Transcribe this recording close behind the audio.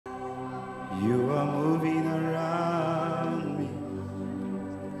You are moving around me.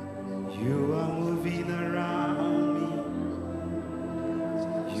 You are moving around me.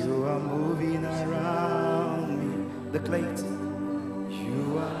 You are moving around me. Declare it.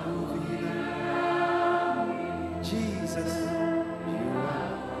 You are moving around me. Jesus. You are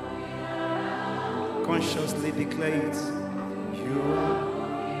moving around me. Consciously declare it. You are.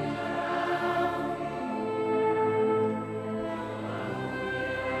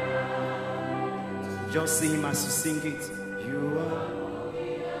 Just see him as you sing it. You are.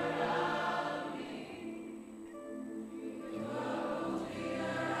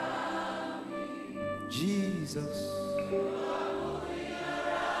 Jesus.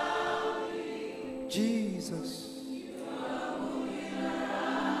 Jesus.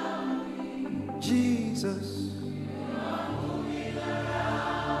 Jesus.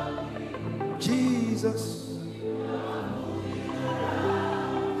 Jesus.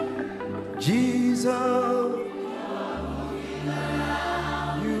 Jesus, you are moving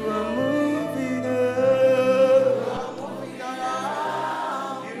around. You are moving around.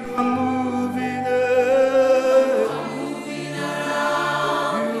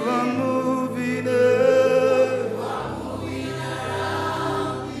 You are moving around.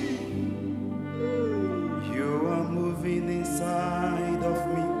 You are moving inside of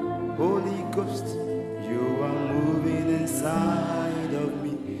me, Holy Ghost. You are moving inside of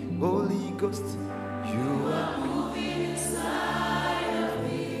me, Holy Ghost. You are moving inside of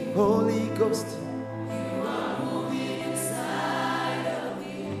me, Holy Ghost. You are moving inside of me,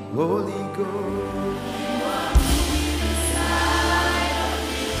 Holy Ghost. You are moving inside of me, Holy Ghost. You are moving inside of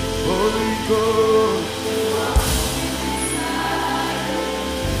me, Holy Ghost. You are moving inside of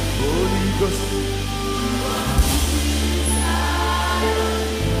me, Holy Ghost.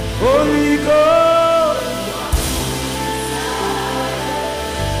 Holy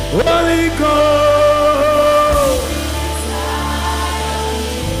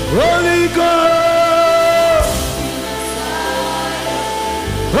Ghost, Holy Ghost,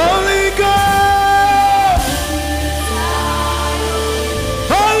 Holy Ghost,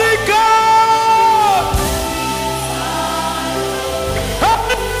 Holy Ghost,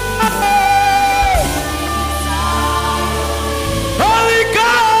 Holy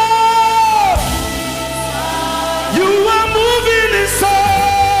Ghost, you are moving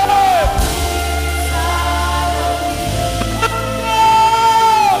inside.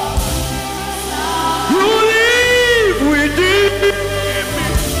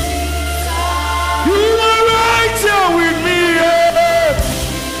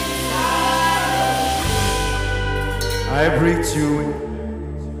 I breathe you in,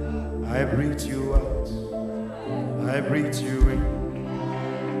 I breathe you out, I breathe you in,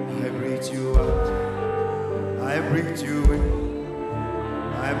 I breathe you out, I breathe you in,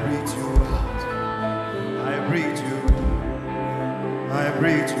 I breathe you out, I breathe you in, I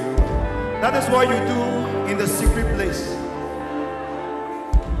breathe you out. That is what you do in the secret place.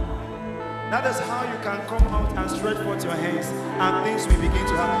 That is how you can come out and stretch forth your hands and things will begin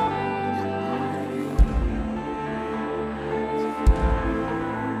to happen.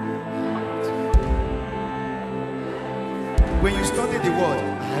 When you study the word,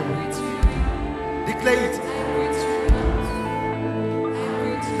 I breathe you. Declare it.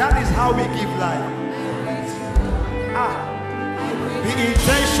 That is how we give life. Be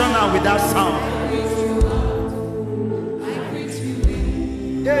intentional with that sound.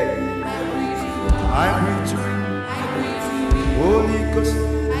 Yeah. I breathe you. Holy Ghost.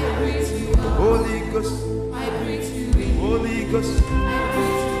 Holy Ghost. Holy Ghost.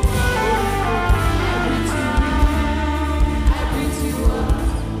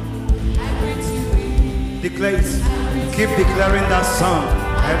 Declare it. Keep declaring that song.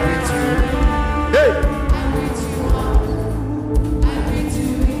 I breathe you. Hey.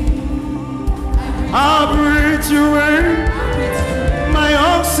 I breathe you in. My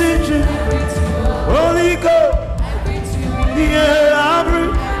oxygen. Holy Ghost. Yeah, I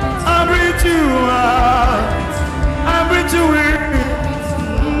breathe you out. I breathe you in.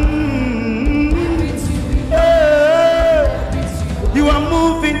 Yeah. You are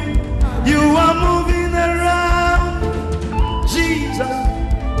moving. You are moving.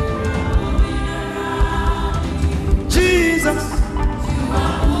 Jesus, you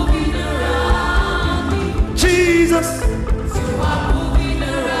are moving around me. Jesus, you are moving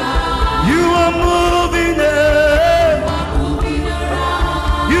around. You are moving around.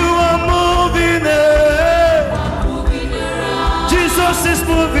 You are moving around. Jesus is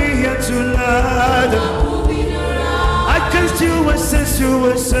moving here tonight. I can still sense you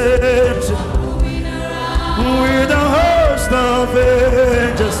with a host of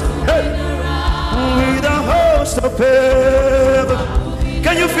angels. Hey.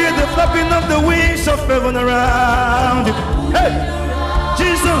 on around you. Hey!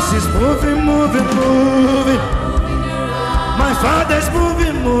 Jesus is moving, moving, moving. My Father's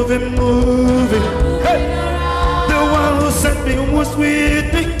moving, moving, moving. Hey! The one who sent me was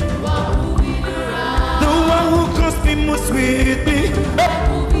with me. The one who caused me was with me. Hey!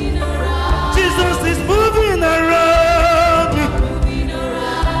 Jesus is moving around me.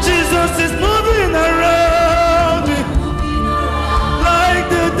 Jesus is moving around me. Like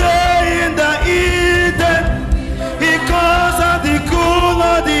the day in the Eden, He calls at the cool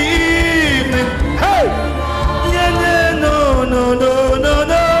of the evening. Hey! Yeah, yeah, no, no, no, no,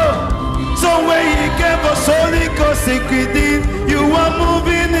 no. So when He gave us Holy Ghost within, you are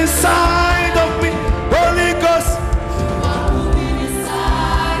moving inside of me. Holy Ghost,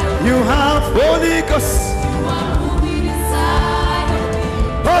 you have Holy Ghost.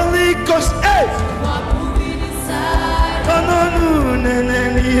 Holy Ghost, hey! Oh, no, no, no, no,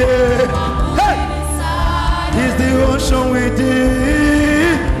 yeah. Hey! He's the ocean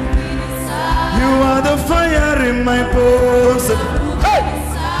within. You are the fire in my bones. Hey!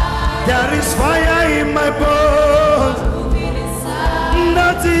 There is fire in my bones.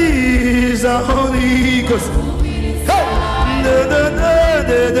 That is a Holy Ghost. Hey! Da, da, da,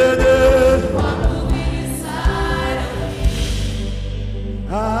 da, da, da.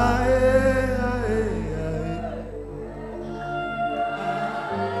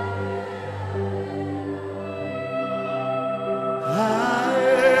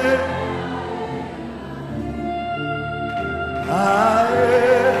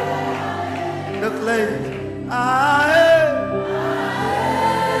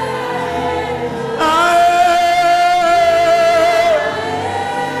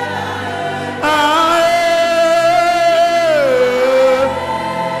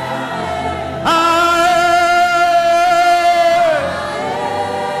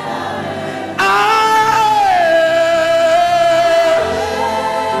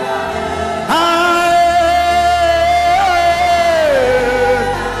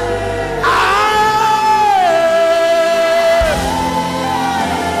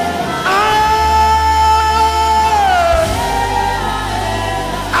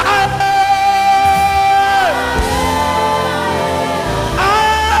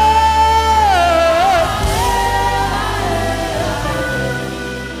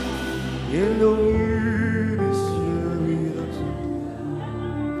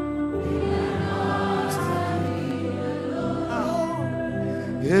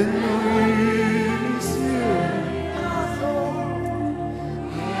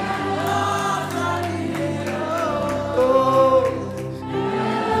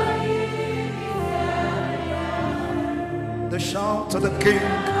 The shout of the King.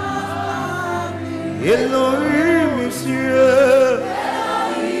 Elohim is here.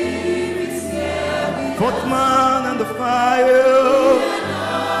 Fourth man and the fire.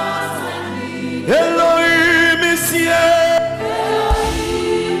 Elohim is here.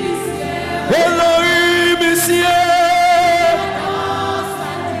 Elohim is here.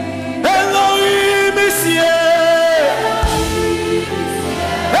 Elohim is here.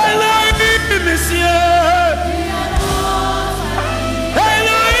 Elohim is here.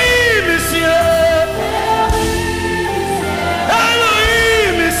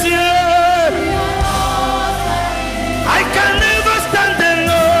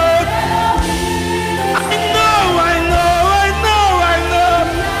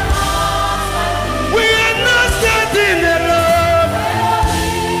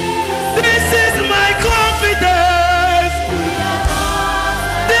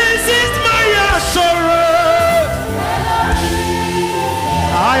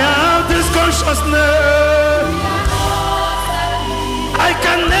 I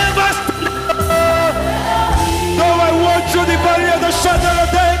can never stand up. Though I walk through the valley of the shadow of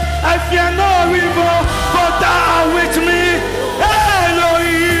death, I fear no evil, for thou art with me.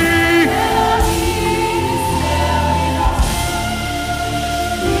 Elohim.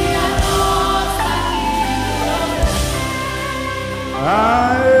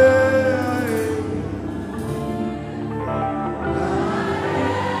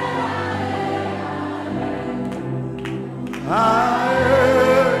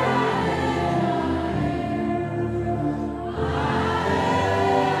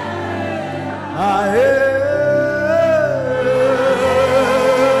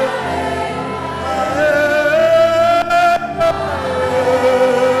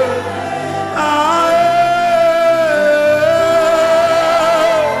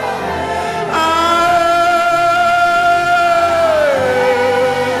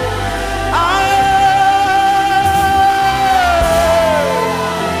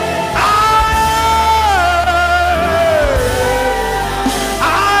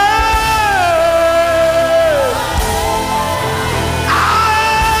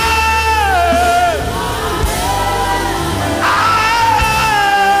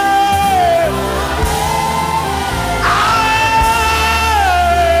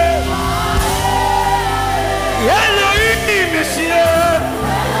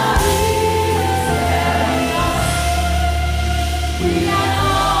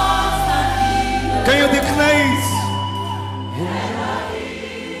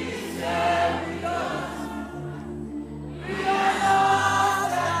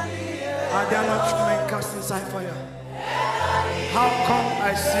 Are there not men cast inside fire? How come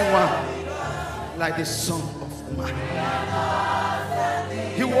I see one like the Son of Man?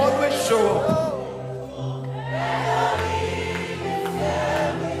 He will always show up.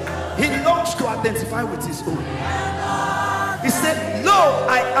 He longs to identify with his own. He said, "Lo,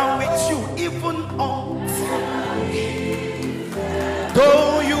 I am with you even until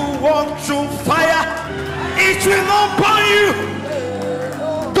though you walk through fire, it will not burn you.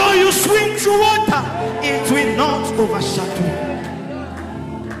 Though you swim through water, it will not overshadow you."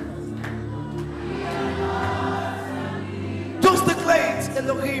 Just declare it.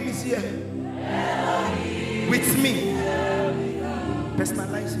 Elohim is here with me.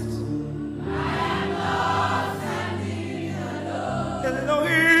 Personalize it.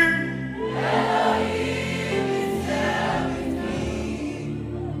 Elohim.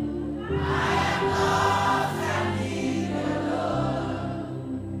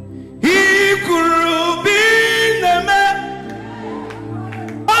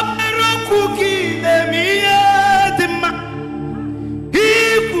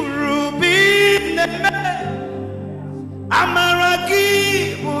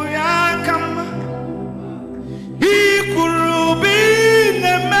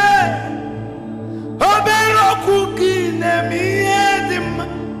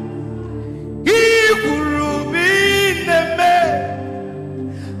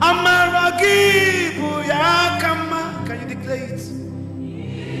 Can you declare it?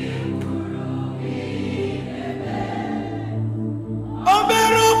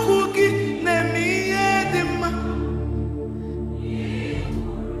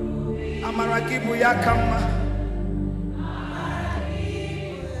 Amaragibu yakama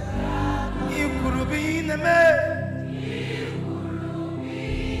ikurubi neme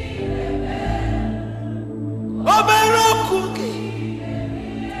oberokuki.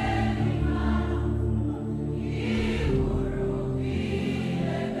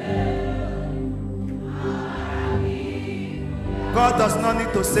 God does not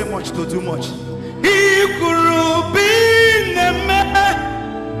need to say much to do much. Ikurubi neme.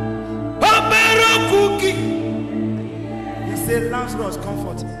 He said, Lazarus,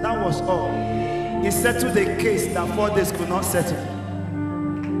 comfort. That was all. He settled a case that 4 days could not settle.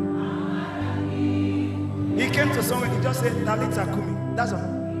 He came to someone, he just said, Talita Kumi. That's all.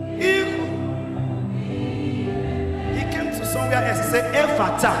 He came to somewhere else, he said,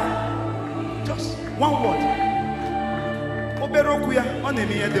 Ephata. Just one word.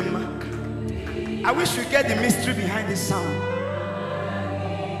 I wish you get the mystery behind this sound.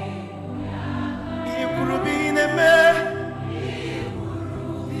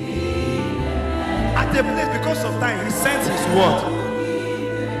 At a place, because of time, he sent his word.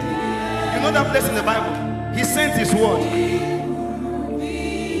 You know that place in the Bible? He sent his word.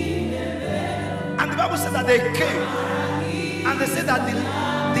 And the Bible said that they came and they said that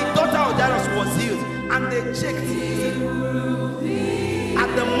the daughter of Jairus was healed. And they checked it. At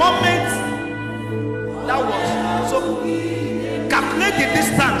the moment that was, so calculate the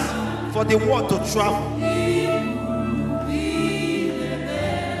distance for the word to travel.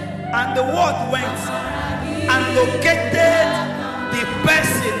 And the word went and located the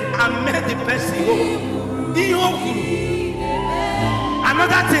person and made the person whole.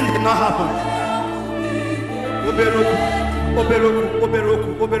 Another thing did not happen. Oberoku, oberoku, oberoku,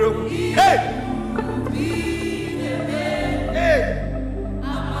 oberoku. Hey! Hey!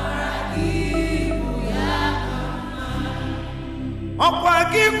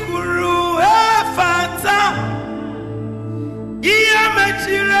 Okwagikuru efata. Iya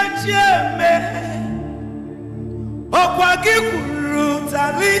mechire cheme. Okwagikuru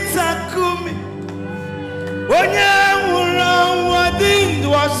talita kumi. Onye nwụrụ dị ndụ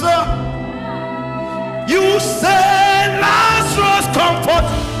ọzọ. You say Lazarus comfort.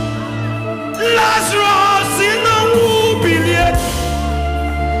 Lazarus in the wubilie.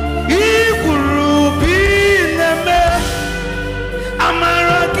 Ikwuru bi neme.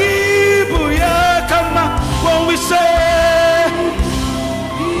 Amaragi buya kama. When we say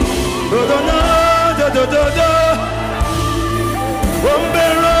do do do do do do do.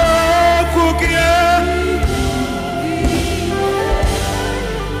 Ombero kukie.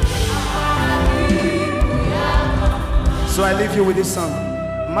 So I leave you with this song.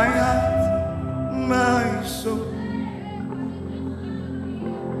 My heart, my soul,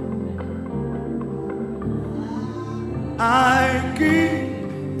 I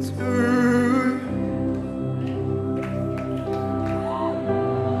give to you.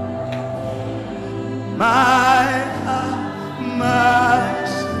 My heart, my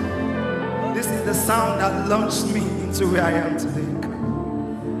soul. This is the sound that launched me into where I am today.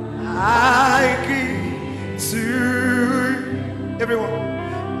 I I give to everyone.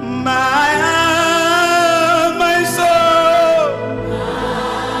 My heart, my soul.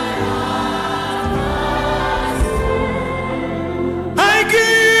 I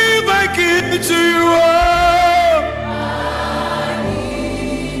give to you.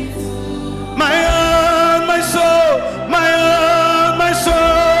 My heart, my soul, my heart, my soul,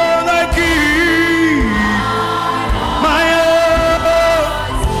 I give. My heart,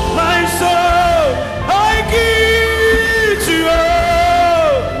 my soul, I give to you.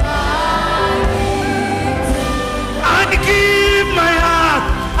 I give my heart,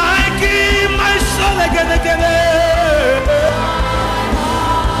 I give my soul again.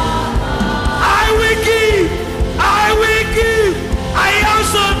 I will give, I have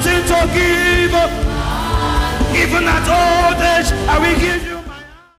something to give. Even at old age, I will give you.